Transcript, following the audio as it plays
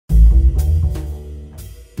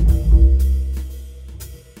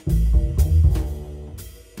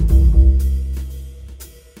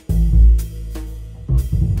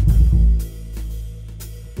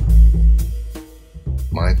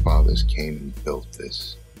came and built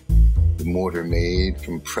this. The mortar made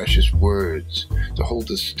from precious words, to hold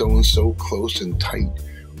the stone so close and tight,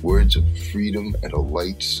 words of freedom and a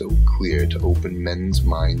light so clear to open men's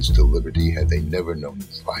minds to liberty had they never known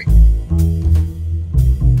its like.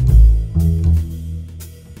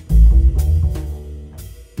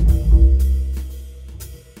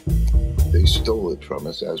 They stole it from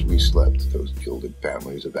us as we slept. Those gilded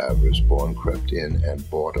families of avarice born crept in and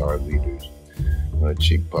bought our leaders.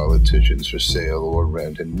 Cheap politicians for sale or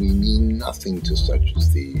rent, and we mean nothing to such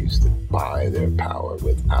as these that buy their power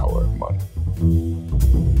with our money.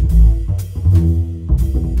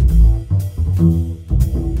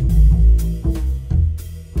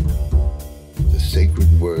 The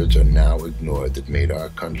sacred words are now ignored that made our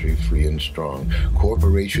country free and strong.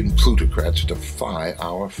 Corporation plutocrats defy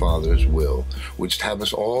our fathers' will, which have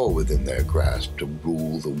us all within their grasp to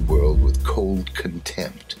rule the world with cold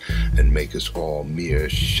contempt and make us all mere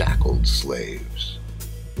shackled slaves.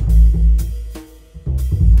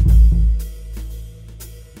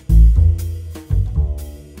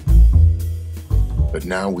 But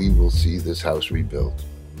now we will see this house rebuilt.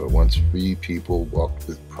 For once free people walked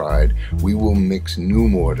with pride, we will mix new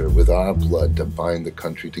mortar with our blood to bind the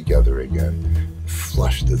country together again,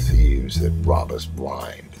 flush the thieves that rob us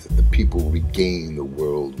blind, that the people regain the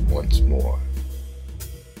world once more.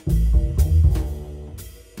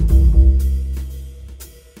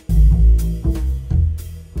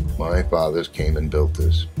 My fathers came and built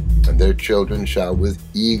this, and their children shall with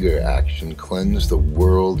eager action cleanse the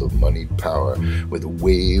world of moneyed power with a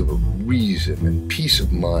wave of reason and peace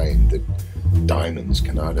of mind that diamonds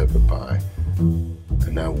cannot ever buy.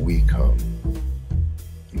 And now we come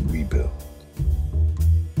and we build.